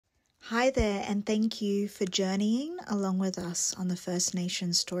Hi there, and thank you for journeying along with us on the First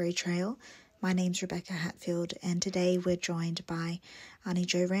Nations Story Trail. My name's Rebecca Hatfield, and today we're joined by Aunty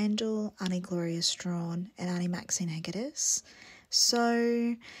Jo Randall, Aunty Gloria Strachan, and Aunty Maxine Hegedus.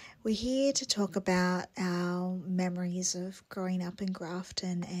 So we're here to talk about our memories of growing up in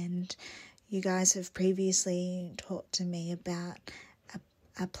Grafton, and you guys have previously talked to me about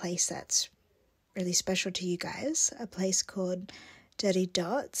a place that's really special to you guys, a place called Dirty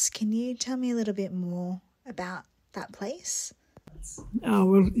Dots. Can you tell me a little bit more about that place? Oh,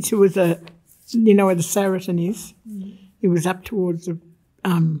 well, it was where the Saracen is? Mm. It was up towards the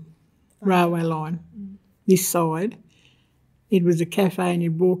railway line, this side. It was a cafe, and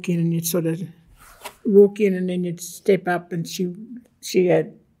you'd walk in and you'd sort of walk in and then you'd step up, and she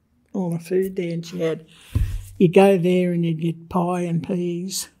had all the food there, and you'd go there and you'd get pie and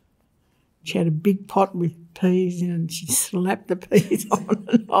peas. She had a big pot with peas in it, and she slapped the peas on,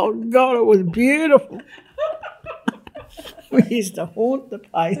 and oh God, it was beautiful. We used to haunt the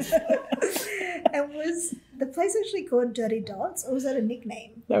place. And was the place actually called Dirty Dots, or was that a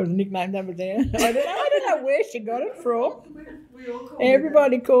nickname? That was a nickname that was there. I don't know where she got it from.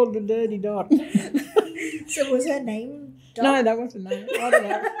 Everybody called the Dirty Dot. So was her name Dot? No, that wasn't her name. I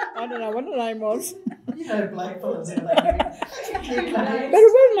don't know what the name was. You know black fellas in there. But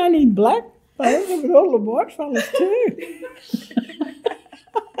it wasn't only black fellas, it was all the white fellas too.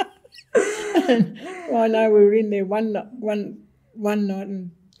 And, well, I know we were in there one night,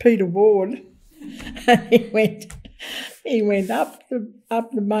 and Peter Ward, and he went up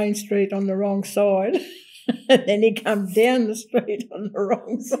the main street on the wrong side, and then he come down the street on the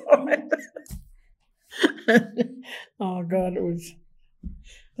wrong side. Oh God,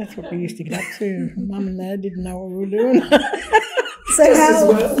 that's what we used to get up to. Mum and Dad didn't know what we were doing. So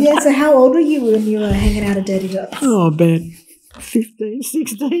how old were you when you were hanging out at Dirty Dots? Oh, about 15,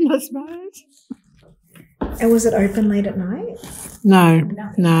 16, I suppose. And was it open late at night? No.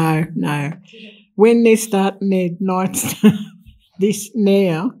 When they're starting their nights this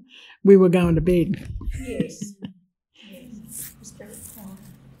now, we were going to bed. Yes.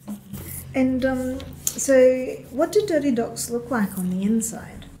 And so what did Dirty Dots look like on the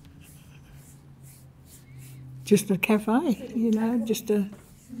inside? Just a cafe, just a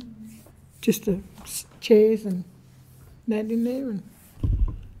chairs and that in there, and it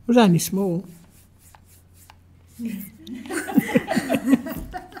was only small. The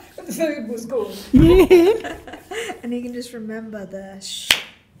food was good. Yeah. And you can just remember the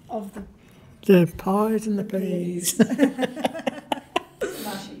of the pies and the peas.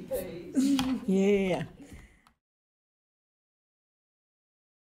 Mushy peas. Yeah.